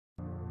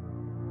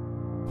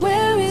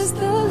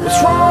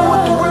What's wrong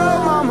with the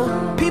world,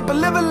 mama? People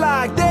living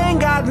like they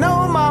ain't got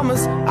no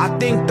mamas. I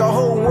think the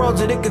whole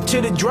world's addicted to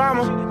the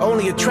drama,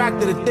 only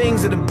attracted to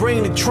things that'll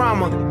bring the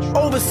trauma.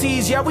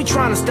 Overseas, yeah, we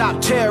trying to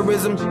stop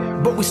terrorism,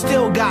 but we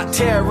still got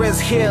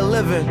terrorists here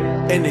living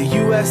in the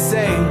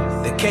USA,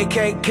 the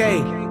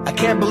KKK. I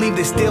can't believe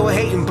they still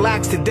hating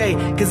blacks today.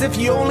 Cause if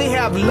you only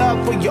have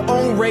love for your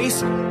own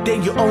race,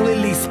 then you only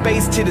leave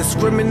space to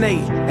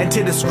discriminate. And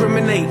to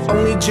discriminate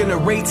only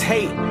generates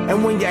hate.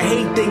 And when you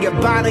hate, then you're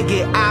bound to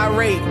get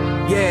irate.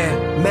 Yeah,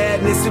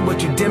 madness is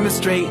what you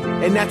demonstrate.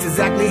 And that's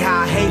exactly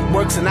how hate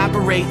works and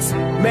operates.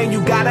 Man,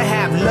 you gotta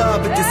have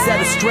love and to set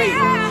it straight.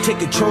 Take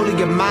control of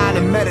your mind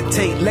and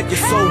meditate. Let your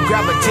soul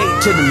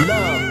gravitate to the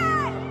love.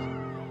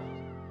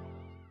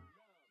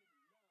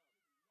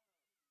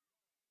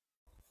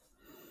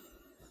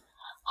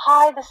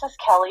 Hi, this is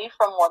Kelly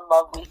from One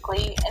Love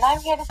Weekly, and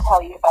I'm here to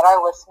tell you about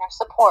our listener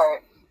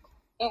support.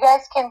 You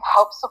guys can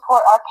help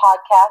support our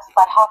podcast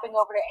by hopping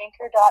over to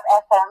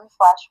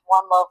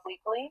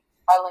anchor.fm/OneLoveWeekly.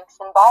 Our link's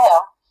in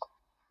bio.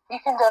 You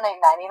can donate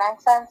 99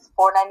 cents,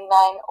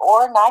 $4.99,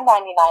 or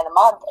 $9.99 a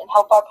month and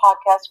help our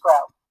podcast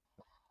grow.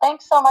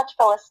 Thanks so much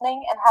for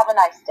listening, and have a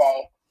nice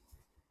day.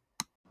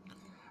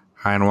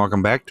 Hi, and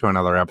welcome back to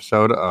another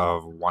episode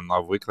of One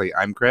Love Weekly.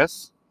 I'm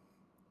Chris.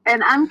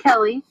 And I'm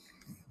Kelly.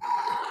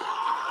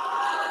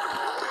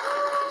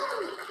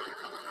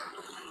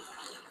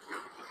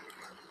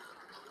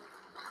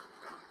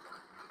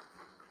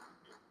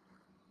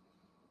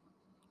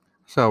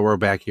 So we're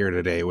back here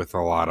today with a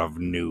lot of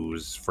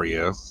news for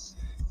you.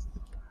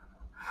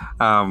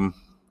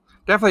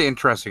 Definitely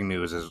interesting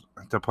news, is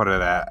to put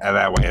it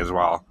that way as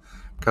well,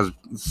 because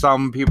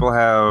some people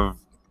have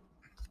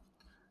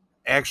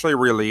actually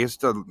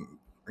released a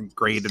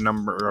great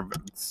number of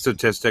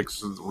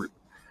statistics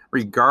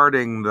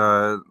regarding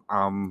the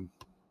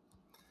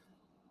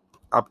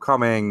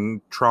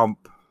upcoming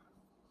Trump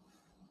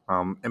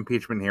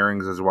impeachment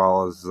hearings, as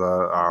well as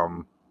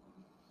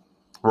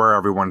where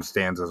everyone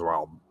stands as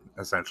well,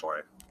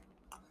 essentially.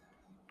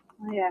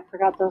 Oh, yeah, I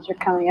forgot those are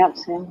coming up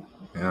soon.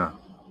 Yeah.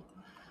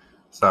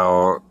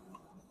 So,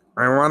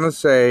 I want to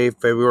say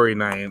February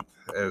 9th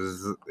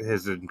is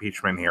his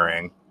impeachment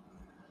hearing.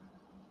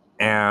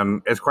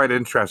 And it's quite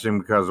interesting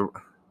because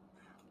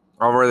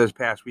over this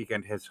past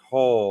weekend, his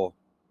whole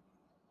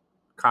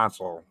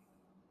council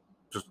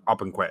just up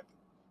and quit.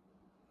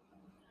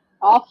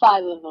 All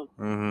 5 of them.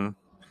 Mm-hmm.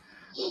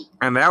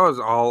 And that was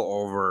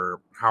all over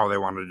how they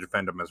wanted to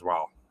defend him as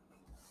well.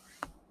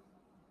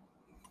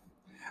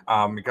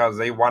 Because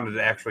they wanted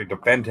to actually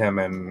defend him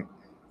and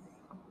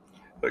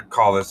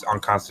call this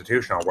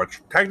unconstitutional,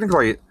 which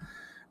technically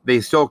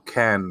they still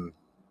can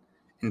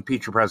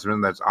impeach a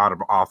president that's out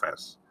of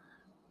office.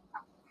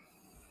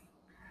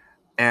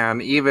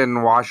 And even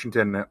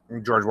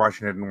George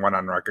Washington went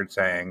on record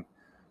saying,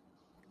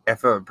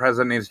 if a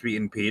president needs to be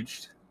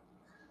impeached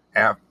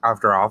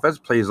after office,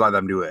 please let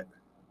them do it.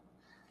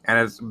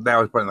 And that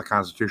was put in the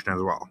Constitution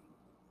as well.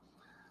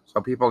 So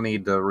people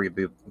need to read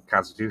the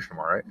Constitution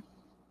more, right?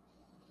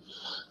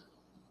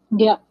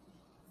 Yep.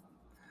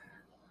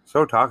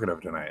 So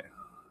talkative tonight.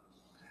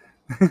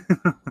 I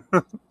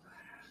don't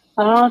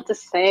know what to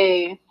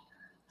say.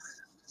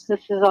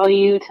 This is all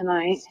you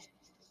tonight.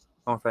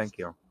 Oh, thank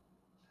you.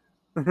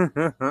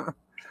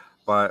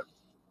 But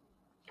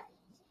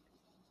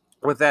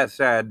with that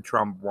said,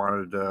 Trump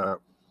wanted to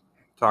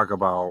talk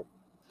about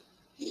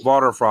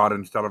voter fraud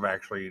instead of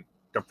actually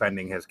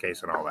defending his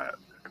case and all that.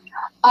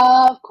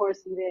 Of course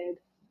he did.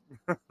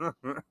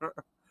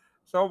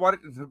 So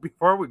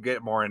before we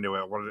get more into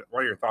it, what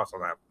are your thoughts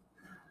on that?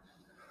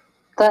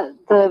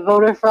 The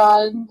voter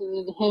fraud,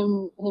 and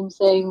him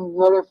saying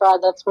voter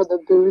fraud, that's where the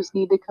boos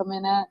need to come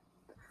in at.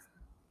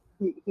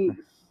 He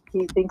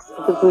thinks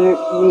the boo,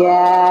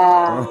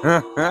 yeah.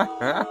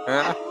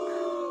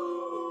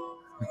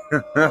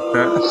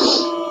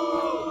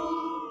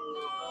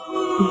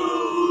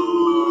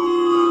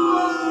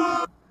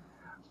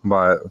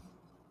 But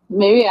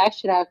maybe I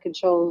should have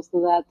controls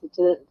of that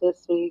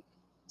this week.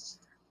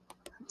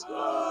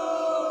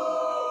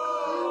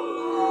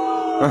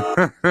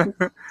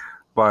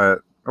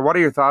 But what are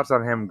your thoughts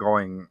on him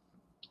going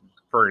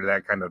for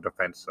that kind of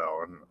defense,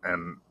 though,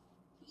 and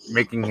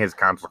making his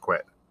counsel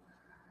quit?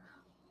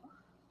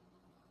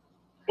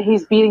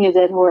 He's beating a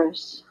dead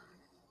horse.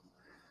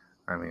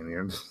 I mean,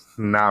 you're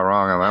not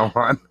wrong on that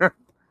one.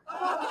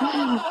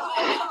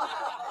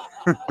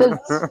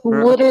 That's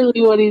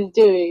literally what he's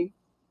doing.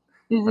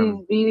 He's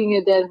beating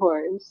a dead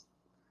horse.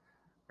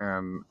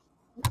 And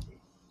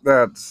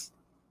that's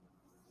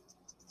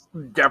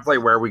definitely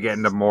where we get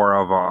into more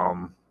of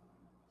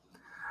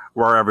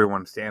where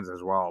everyone stands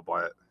as well.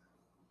 But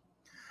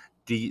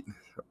do you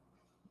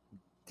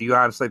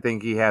honestly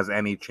think he has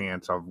any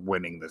chance of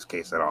winning this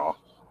case at all?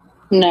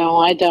 No,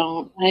 I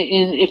don't.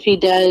 And if he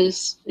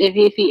does,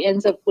 if he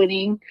ends up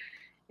winning,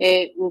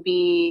 it will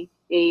be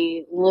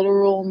a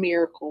literal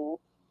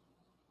miracle.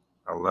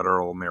 A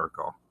literal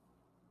miracle.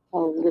 A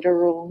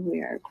literal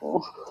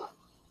miracle.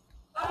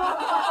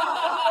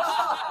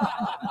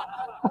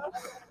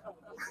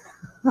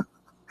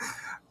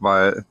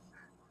 But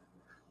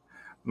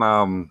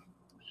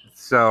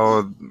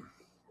So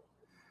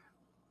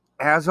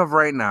as of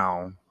right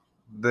now,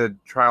 the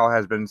trial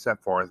has been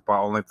set forth,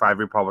 but only 5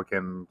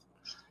 Republicans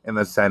in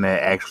the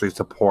Senate actually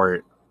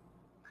support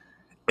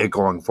it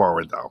going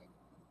forward, though.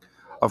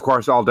 Of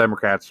course, all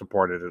Democrats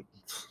supported it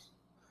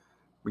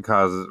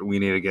because we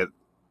need to get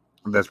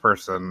this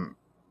person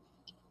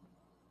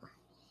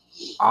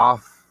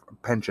off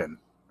pension,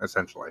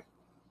 essentially.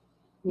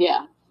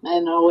 Yeah,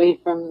 and away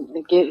from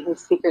get his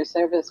Secret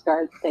Service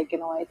guards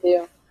taken away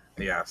too.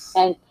 Yes.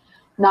 And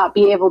not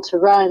be able to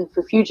run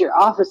for future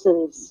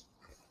offices.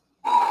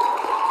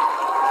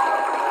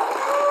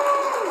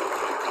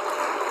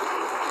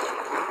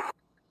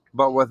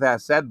 But with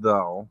that said,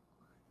 though,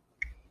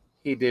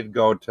 he did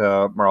go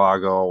to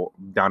Mar-a-Lago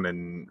down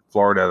in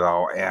Florida,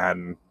 though,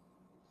 and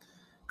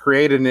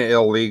create an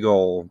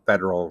illegal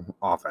federal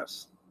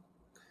office.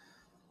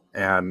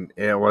 And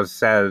it was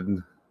said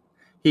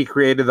he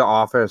created the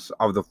office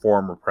of the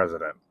former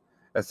president.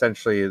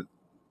 Essentially,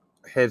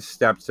 his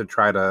steps to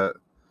try to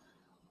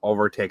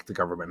overtake the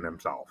government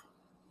himself.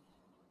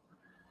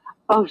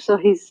 Oh, so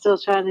he's still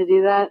trying to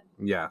do that?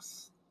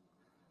 Yes.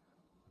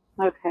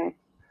 Okay.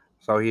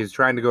 So he's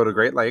trying to go to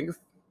great length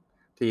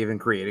to even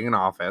creating an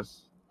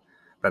office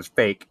that's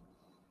fake.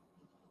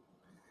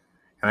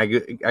 And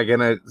I'm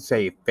gonna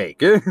say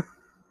fake.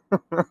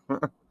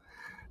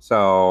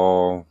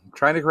 So,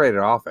 trying to create an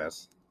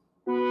office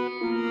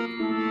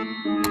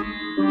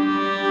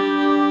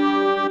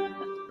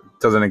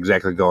doesn't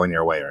exactly go in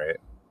your way, right?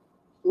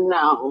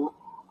 No,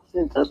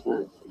 it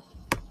doesn't.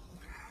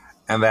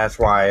 And that's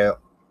why,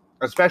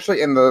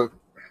 especially in the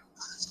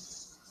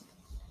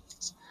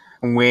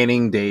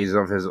waning days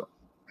of his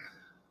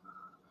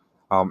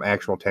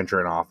actual tenure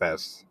in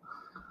office,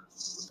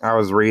 I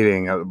was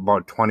reading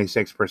about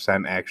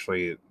 26%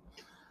 actually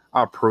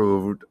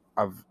approved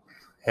of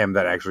him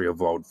that actually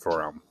voted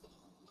for him.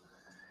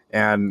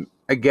 And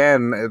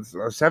again, it's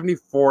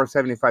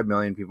 75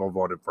 million people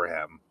voted for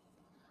him.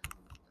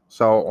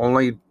 So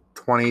only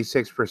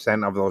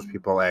 26% of those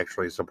people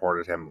actually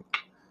supported him.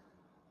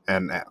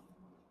 And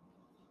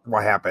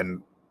what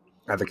happened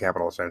at the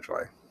Capitol,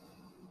 essentially.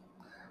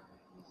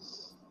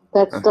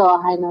 That's still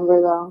a high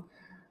number, though.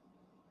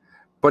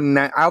 But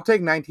I'll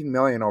take 19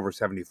 million over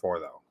 74,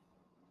 though.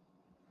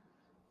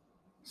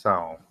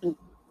 So.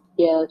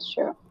 Yeah, that's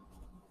true.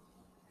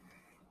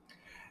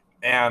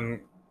 And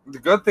the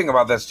good thing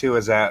about this, too,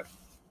 is that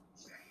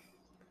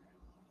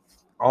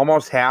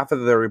almost half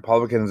of the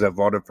Republicans that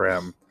voted for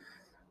him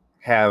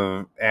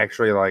have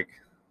actually,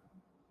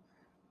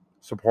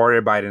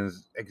 supported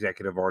Biden's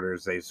executive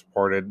orders. They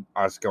supported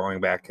us going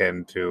back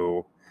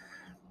into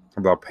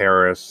the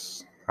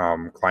Paris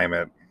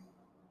climate.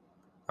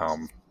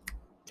 Can't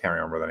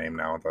remember the name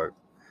now. The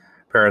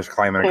Paris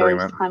Climate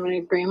Agreement.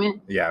 Climate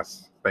Agreement?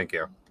 Yes. Thank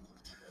you.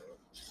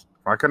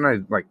 Why couldn't I,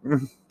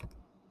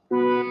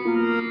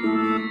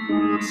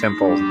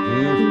 simple.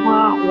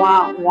 Wah,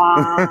 wah,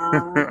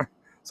 wah.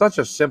 Such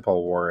a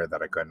simple word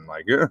that I couldn't,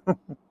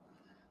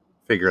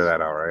 figure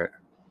that out, right?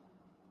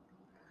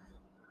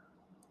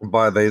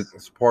 But they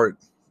support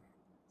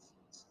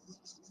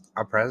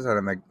a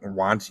president that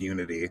wants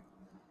unity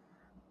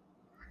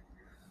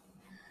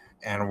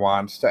and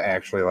wants to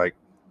actually,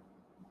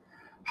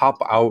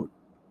 help out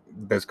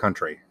this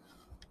country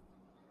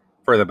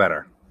for the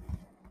better.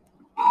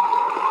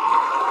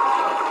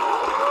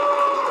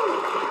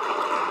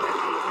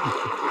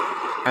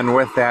 And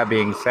with that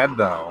being said,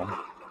 though,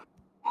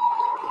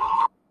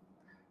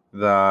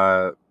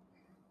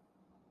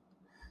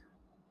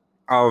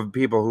 of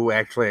people who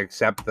actually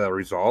accept the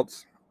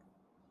results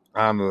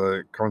on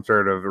the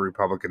conservative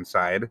Republican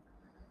side,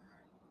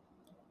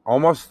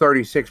 almost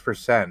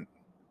 36%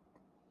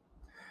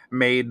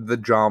 made the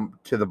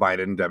jump to the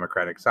Biden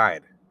Democratic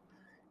side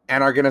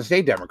and are going to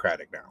stay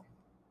Democratic now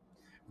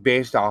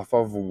based off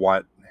of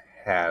what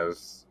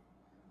has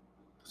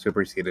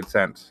superseded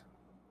since.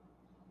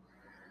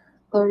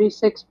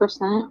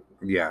 36%?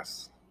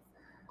 Yes.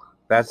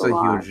 That's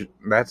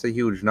a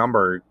huge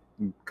number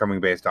coming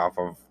based off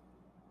of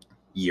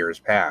years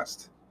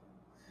past,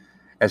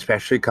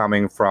 especially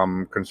coming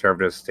from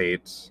conservative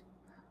states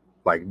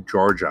like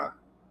Georgia.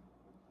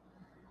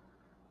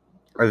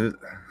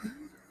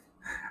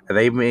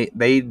 They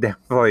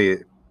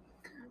definitely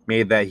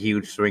made that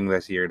huge swing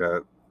this year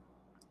to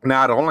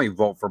not only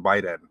vote for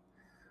Biden,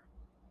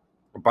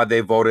 but they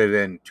voted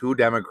in 2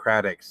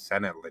 Democratic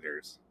Senate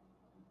leaders.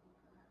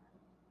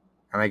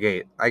 And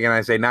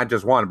I say not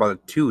just one,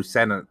 but 2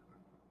 Senate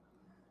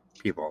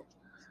people.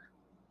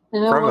 I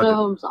know one of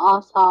them's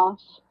Ossoff.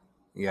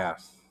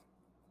 Yes.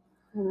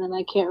 And then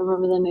I can't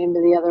remember the name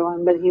of the other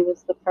one, but he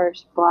was the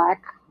first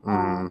black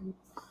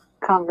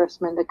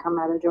congressman to come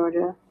out of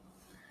Georgia.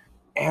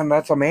 And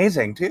that's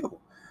amazing, too,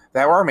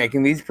 that we're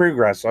making these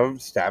progressive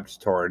steps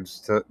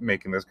towards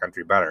making this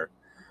country better.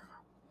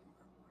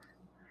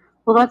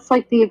 Well, that's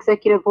like the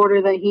executive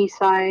order that he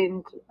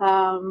signed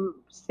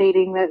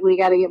stating that we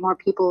got to get more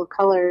people of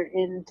color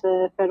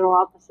into federal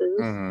offices.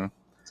 Mm-hmm.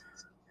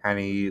 And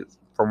he,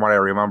 from what I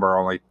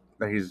remember,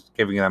 he's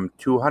giving them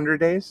 200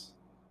 days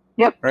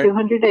Yep, Right.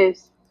 200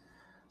 days.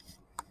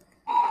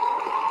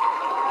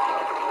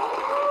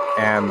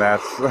 And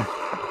that's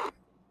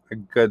a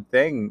good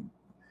thing,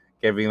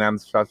 giving them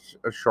such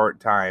a short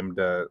time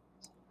to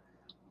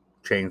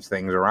change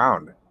things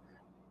around.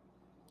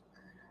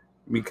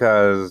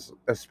 Because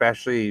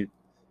especially,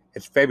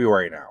 it's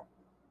February now.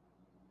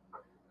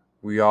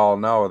 We all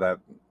know that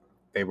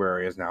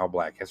February is now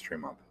Black History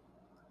Month.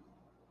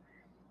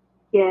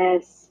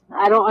 Yes.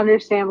 I don't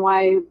understand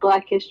why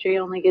Black History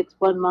only gets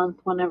 1 month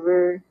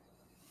whenever.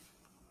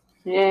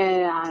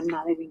 Yeah, I'm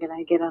not even going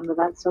to get onto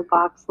that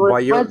soapbox.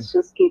 Let's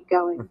just keep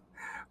going.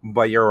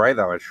 But you're right,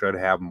 though. It should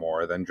have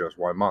more than just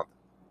 1 month.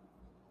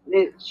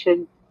 It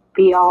should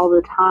be all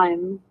the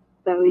time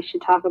that we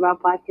should talk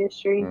about Black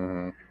History.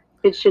 Mm-hmm.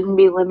 It shouldn't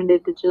be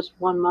limited to just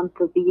 1 month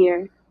of the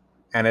year.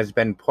 And it's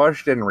been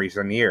pushed in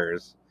recent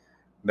years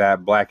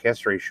that Black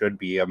History should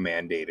be a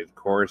mandated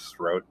course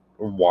throughout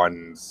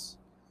one's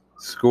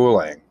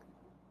schooling.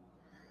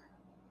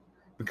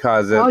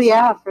 Because it's... Oh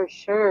yeah, for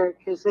sure.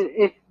 Because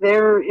if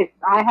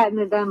I hadn't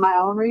have done my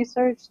own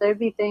research, there'd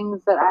be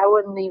things that I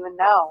wouldn't even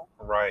know.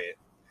 Right.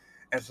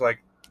 It's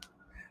like,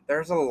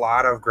 there's a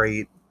lot of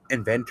great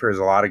inventors,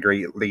 a lot of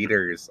great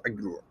leaders,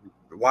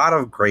 a lot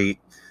of great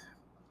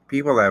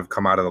people that have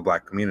come out of the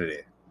Black community.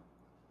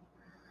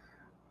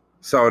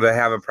 So to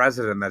have a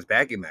president that's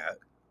backing that,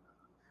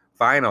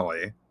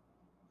 finally,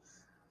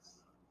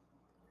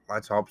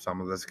 let's hope some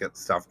of this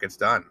stuff gets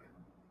done.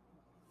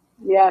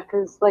 Yeah,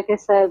 because like I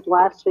said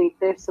last week,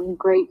 there's some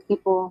great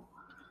people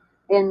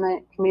in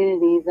the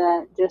community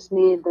that just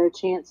need their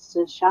chance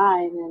to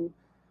shine,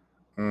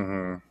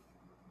 and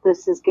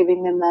this is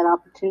giving them that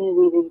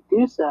opportunity to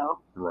do so.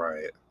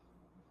 Right.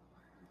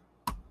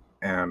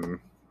 And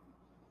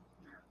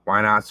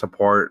why not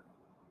support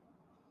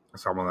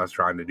someone that's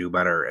trying to do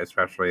better,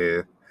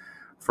 especially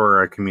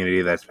for a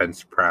community that's been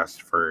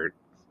suppressed for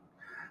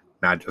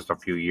not just a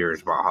few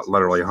years, but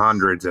literally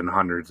hundreds and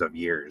hundreds of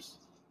years.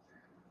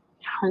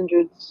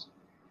 Hundreds.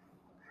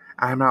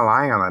 I'm not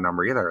lying on that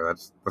number either.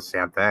 That's the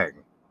sad thing,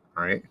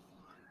 right?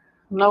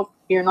 Nope,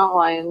 you're not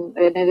lying,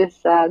 and it is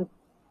sad.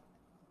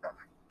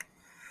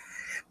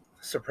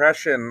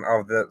 Suppression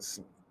of this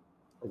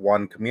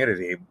one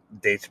community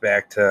dates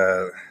back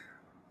to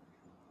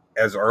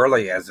as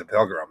early as the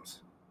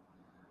Pilgrims.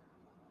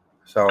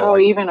 So,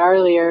 even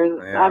earlier.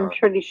 Yeah. I'm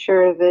pretty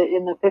sure that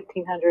in the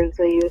 1500s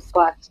they used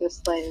blacks as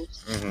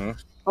slaves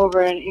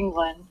over in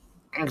England.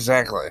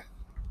 Exactly.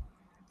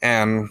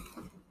 And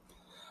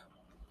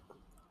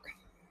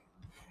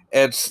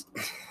it's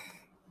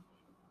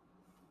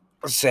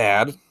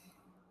sad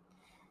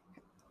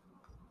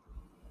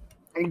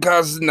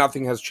because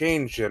nothing has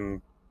changed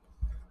in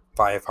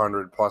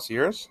 500 plus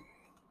years.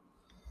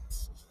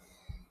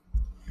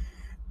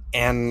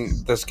 And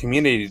this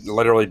community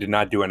literally did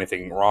not do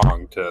anything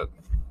wrong to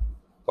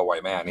the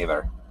white man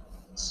either.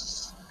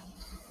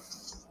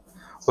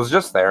 Was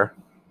just there.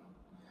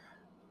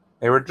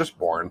 They were just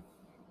born.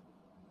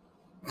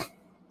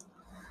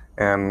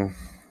 And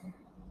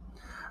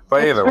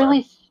but either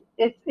way,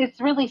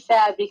 it's really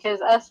sad because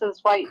us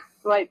as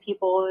white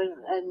people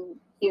and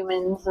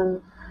humans,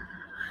 and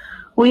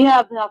we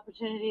have the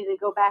opportunity to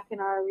go back in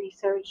our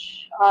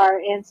research, our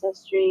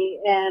ancestry,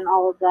 and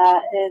all of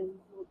that, and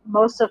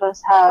most of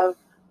us have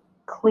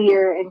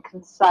clear and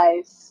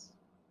concise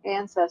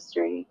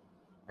ancestry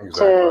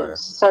to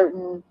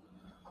certain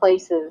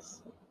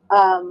places.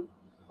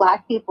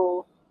 Black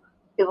people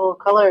of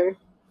color,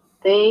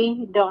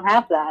 they don't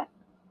have that.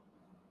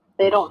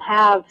 They don't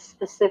have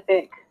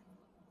specific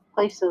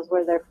places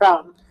where they're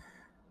from.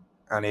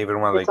 And even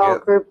when it's all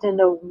grouped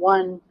into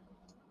one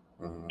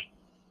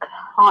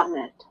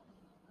continent.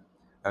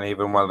 And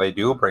even when they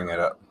do bring it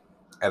up,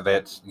 and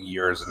that's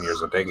years and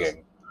years of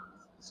digging.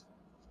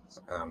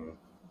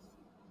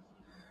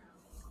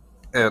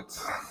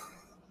 It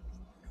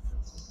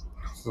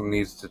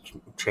needs to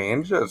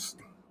change. It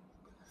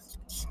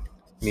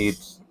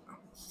needs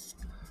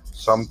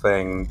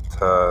something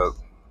to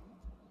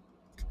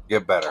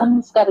get better.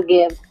 Something's got to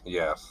give.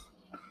 Yes.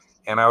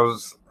 And I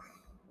was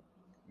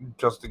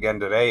just again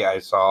today, I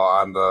saw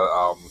on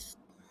the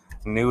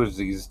news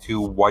these two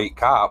white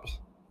cops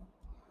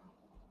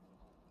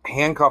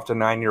handcuffed a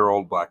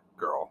 9-year-old black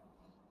girl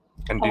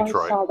in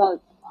Detroit. I saw that.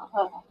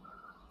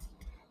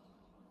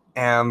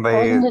 And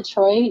they... in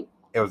Detroit?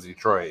 It was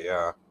Detroit,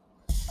 yeah.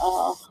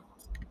 Oh.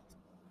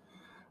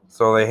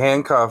 So they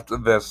handcuffed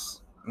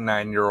this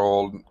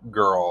 9-year-old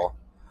girl.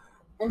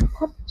 And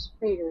pepper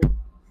sprayed her.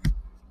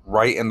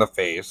 Right in the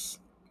face.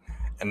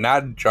 And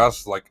not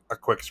just like a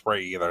quick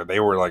spray either. They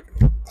were like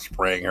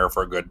spraying her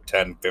for a good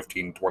 10,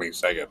 15, 20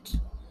 seconds.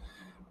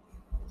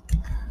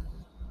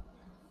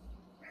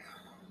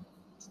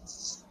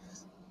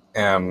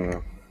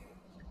 And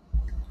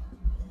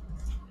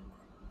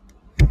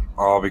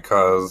all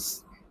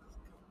because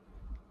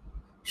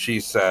she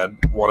said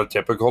what a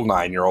typical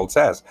 9-year-old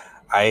says.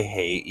 I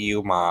hate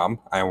you, Mom.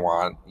 I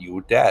want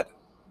you dead.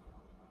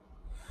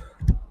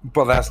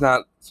 But that's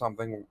not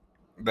something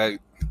that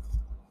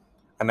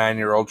a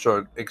 9-year-old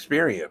should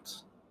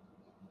experience.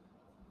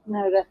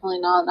 No, definitely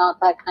not. Not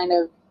that kind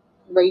of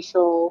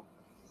racial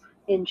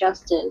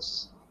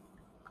injustice.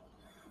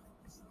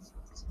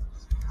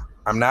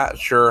 I'm not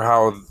sure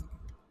how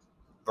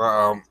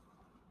the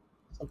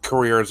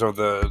careers of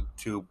the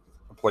two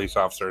police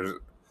officers.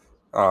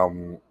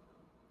 I'm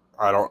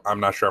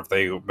not sure if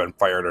they've been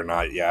fired or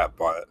not yet,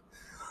 but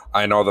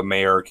I know the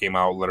mayor came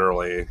out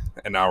literally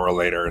an hour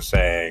later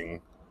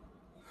saying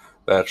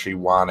that she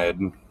wanted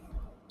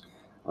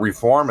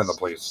reform in the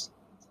police.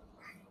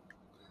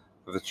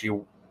 That she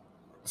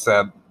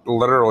said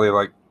literally,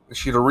 like,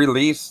 she'd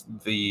release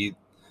the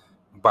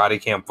body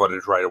cam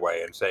footage right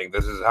away and saying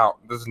this is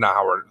not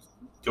how we're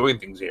doing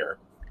things here,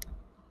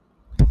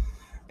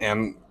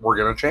 and we're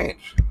gonna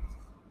change.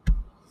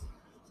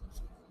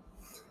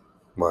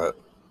 But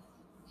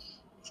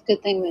It's a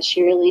good thing that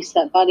she released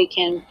that body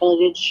cam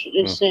footage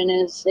as soon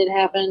as it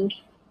happened.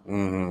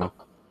 mm-hmm.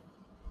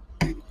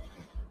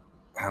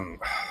 And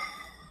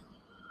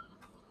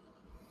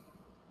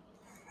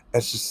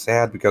it's just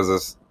sad because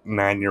this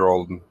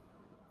 9-year-old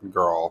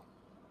girl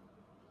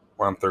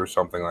went through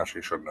something that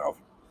she shouldn't have.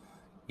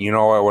 You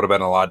know, it would have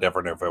been a lot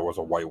different if it was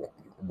a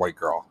white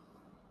girl.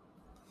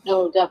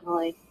 No,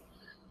 definitely.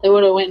 They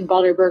would have went and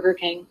bought her Burger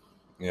King.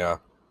 Yeah.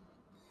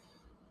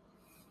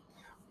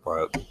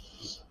 But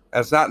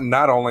it's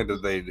not only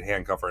did they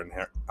handcuff her and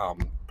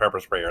pepper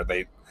spray her,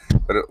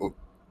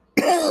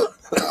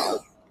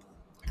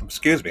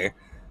 excuse me,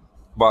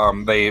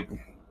 but they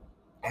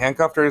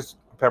handcuffed her,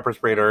 pepper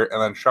sprayed her,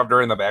 and then shoved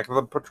her in the back of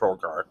the patrol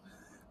car.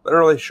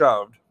 Literally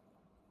shoved.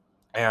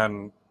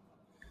 And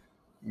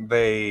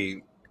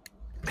they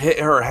hit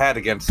her head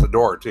against the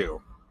door,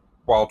 too,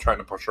 while trying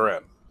to push her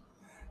in.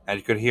 And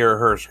you could hear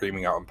her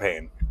screaming out in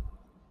pain.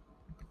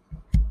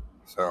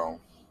 So.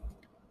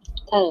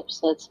 That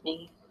upsets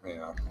me.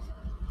 Yeah.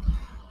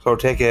 So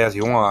take it as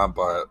you want,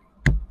 but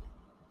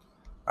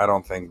I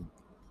don't think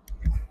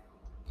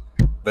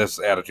this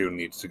attitude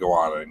needs to go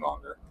on any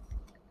longer.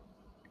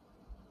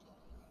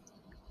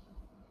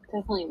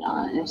 Definitely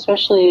not,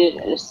 especially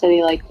a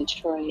city like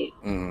Detroit.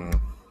 Mm.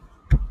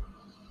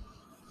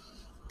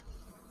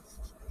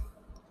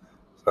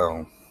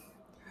 So,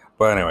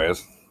 but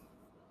anyways,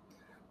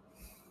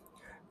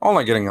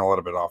 only getting a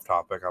little bit off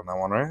topic on that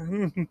one,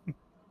 right?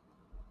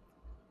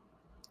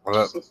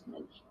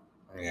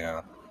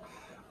 Yeah.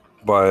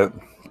 But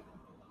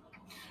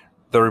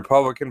the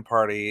Republican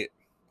Party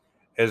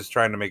is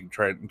trying to make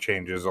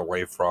changes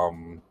away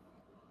from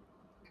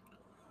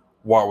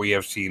what we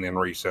have seen in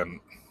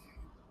recent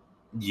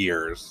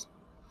years.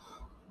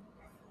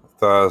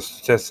 The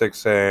statistics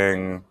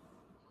saying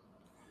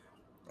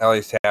at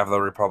least half of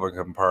the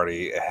Republican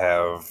Party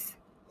have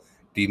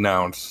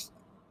denounced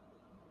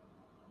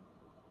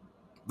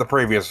the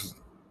previous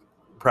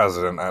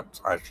president,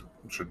 I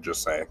should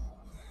just say.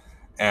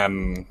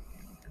 And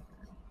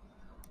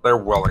they're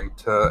willing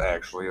to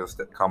actually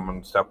come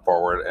and step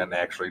forward and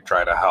actually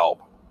try to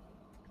help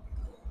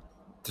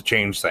to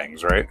change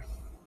things, right?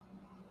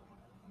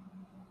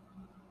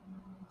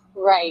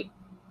 Right.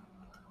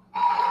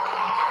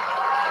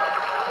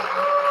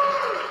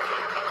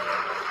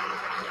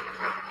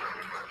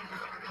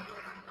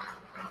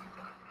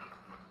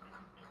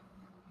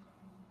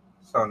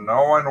 So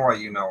knowing what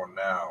you know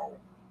now,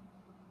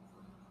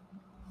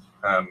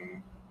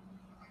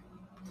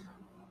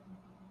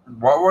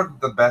 what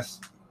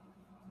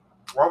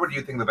would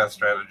you think the best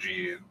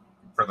strategy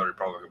for the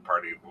Republican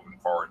Party moving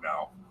forward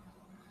now?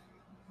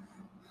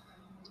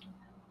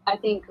 I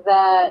think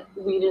that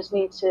we just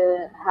need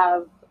to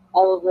have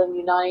all of them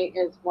unite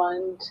as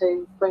one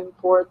to bring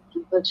forth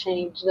the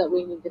change that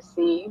we need to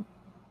see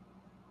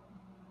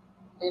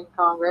in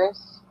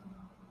Congress.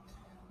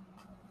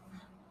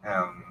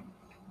 And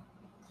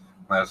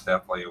that's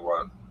definitely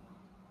what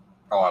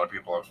a lot of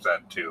people have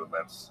said too.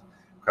 That's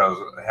because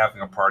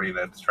having a party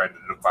that's trying to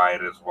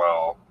divide as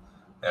well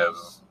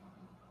is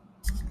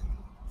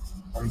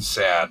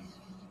sad.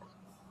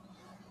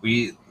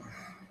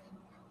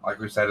 Like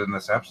we said in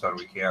this episode,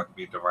 we can't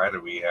be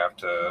divided. We have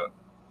to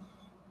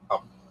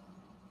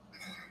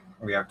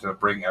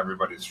bring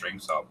everybody's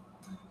strengths up,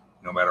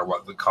 no matter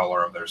what the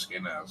color of their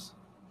skin is.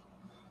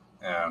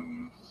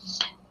 And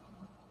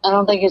I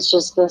don't think it's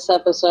just this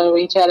episode.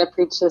 We try to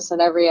preach this in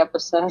every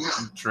episode.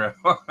 True.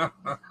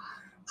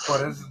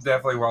 But it's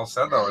definitely well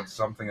said, though. It's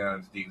something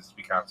that needs to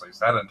be constantly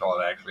said until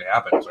it actually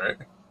happens, right?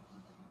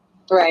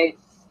 Right.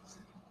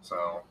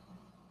 So,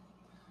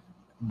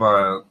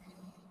 but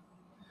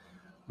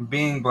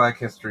being Black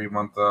History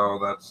Month, though,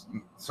 that's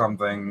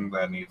something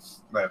that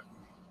is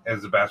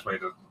the best way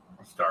to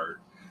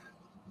start.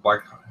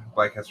 Black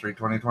History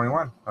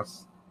 2021.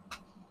 Let's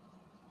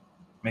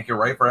make it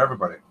right for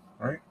everybody,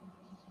 right?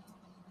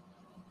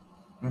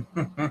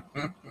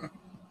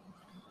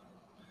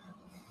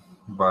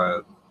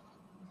 But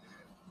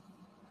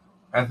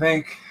I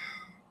think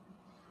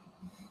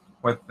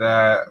with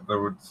that,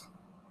 we're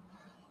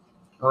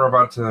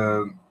about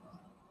to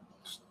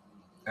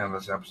end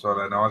this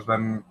episode. I know it's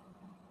been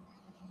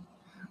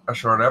a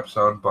short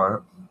episode,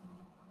 but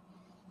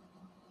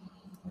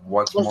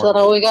Was that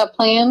all we got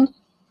planned?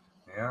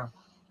 Yeah.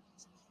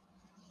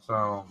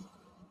 So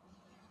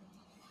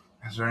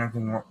Is there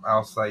anything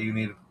else that you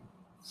need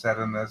said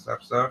in this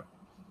episode?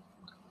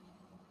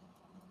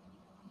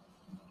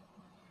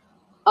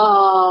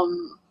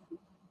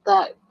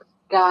 That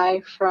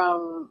guy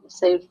from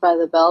Saved by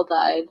the Bell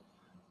died.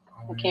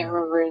 Oh, I can't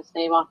remember his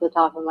name off the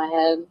top of my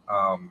head.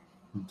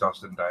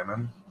 Dustin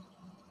Diamond.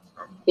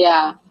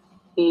 Yeah,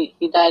 he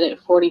died at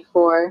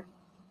 44.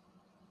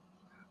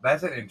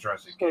 That's an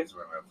interesting case in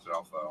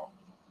itself, though.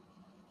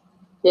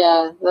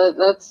 Yeah,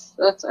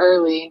 that's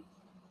early.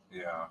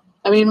 Yeah.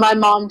 I mean, my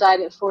mom died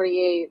at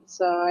 48,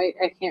 so I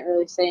can't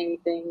really say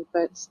anything,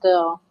 but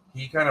still.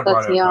 He kind of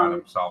brought it upon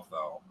himself,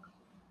 though,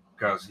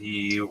 because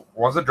he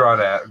was a drug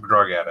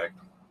addict.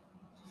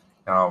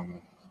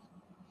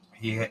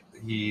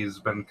 He's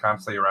been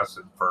constantly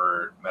arrested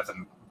for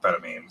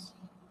methamphetamines,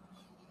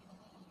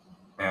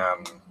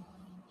 and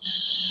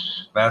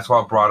that's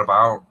what brought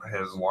about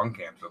his lung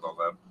cancer, though.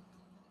 That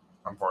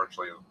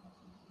unfortunately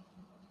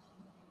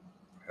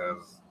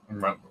has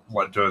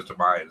led to his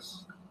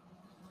demise.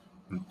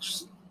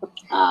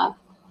 I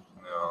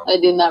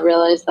did not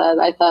realize that.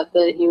 I thought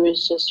that he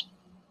was just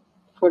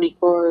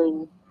 44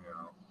 and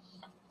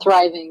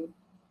thriving.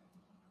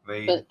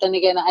 But then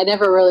again, I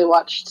never really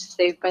watched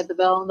Saved by the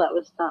Bell. That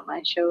was not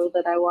my show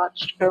that I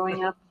watched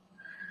growing up.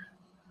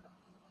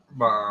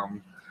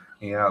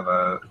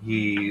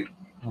 He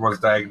was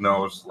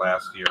diagnosed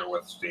last year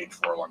with stage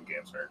 4 lung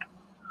cancer.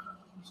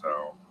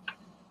 So.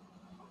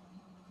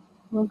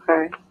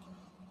 Okay.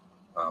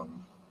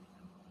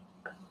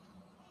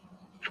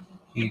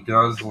 He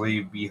does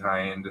leave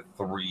behind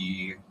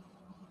 3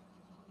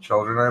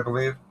 children, I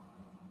believe.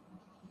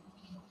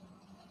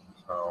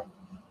 So,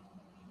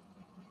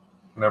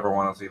 never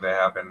want to see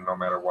that happen, no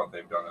matter what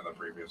they've done in the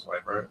previous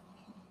life, right?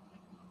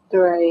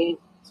 Right.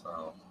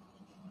 So,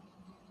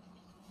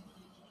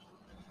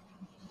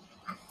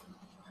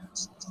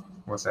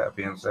 with that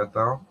being said,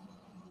 though,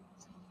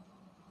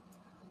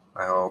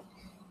 I hope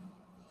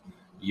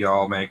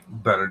y'all make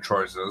better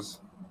choices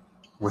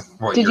with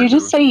what Did you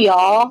just say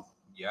y'all?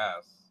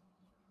 Yes.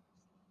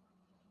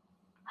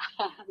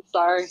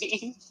 Sorry.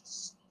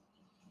 She's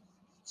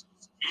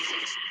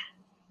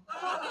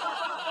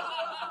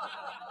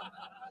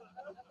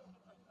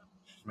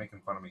making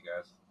fun of me,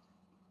 guys.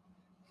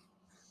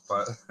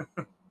 But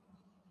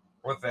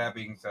with that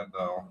being said,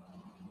 though,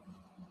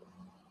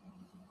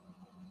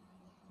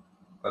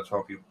 let's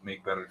hope you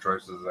make better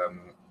choices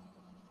than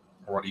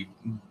what you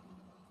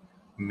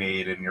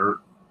made in your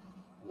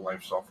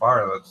life so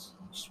far. Let's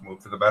just move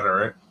for the better,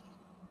 right?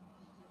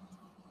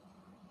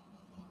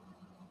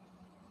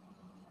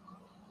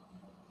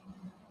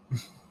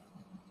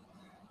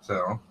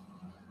 So,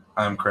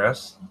 I'm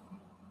Chris.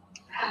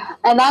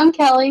 And I'm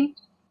Kelly.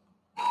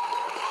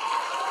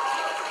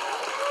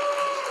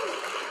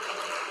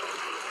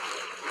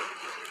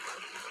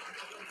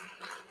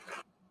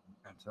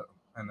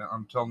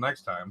 Until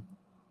next time,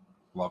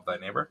 love thy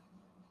neighbor.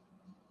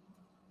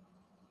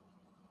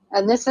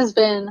 And this has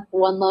been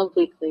One Love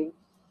Weekly.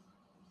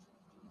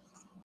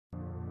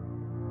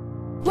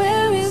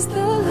 Where is the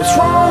love? What's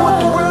wrong with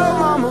the world,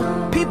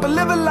 mama? People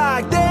living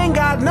like they ain't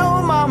got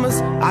no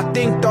mamas. I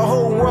think the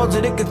whole world's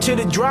addicted to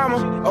the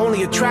drama,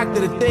 only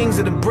attracted to things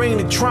that'll bring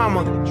the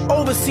trauma.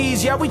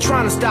 Overseas, yeah, we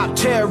trying to stop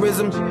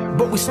terrorism,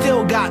 but we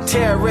still got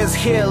terrorists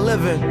here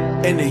living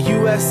in the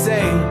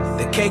USA,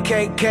 the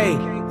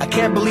KKK. I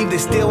can't believe they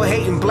still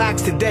hating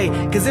blacks today.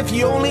 Cause if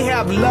you only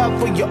have love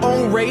for your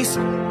own race,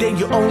 then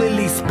you only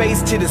leave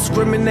space to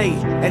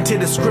discriminate. And to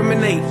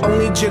discriminate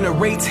only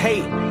generates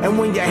hate. And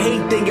when you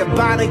hate, then you're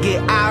bound to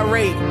get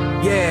irate.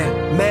 Yeah,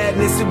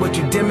 madness is what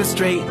you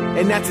demonstrate.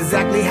 And that's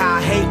exactly how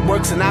hate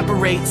works and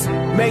operates.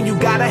 Man, you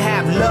gotta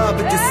have love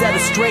to set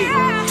it straight.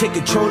 Take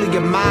control of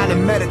your mind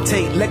and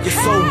meditate. Let your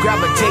soul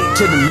gravitate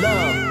to the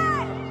love.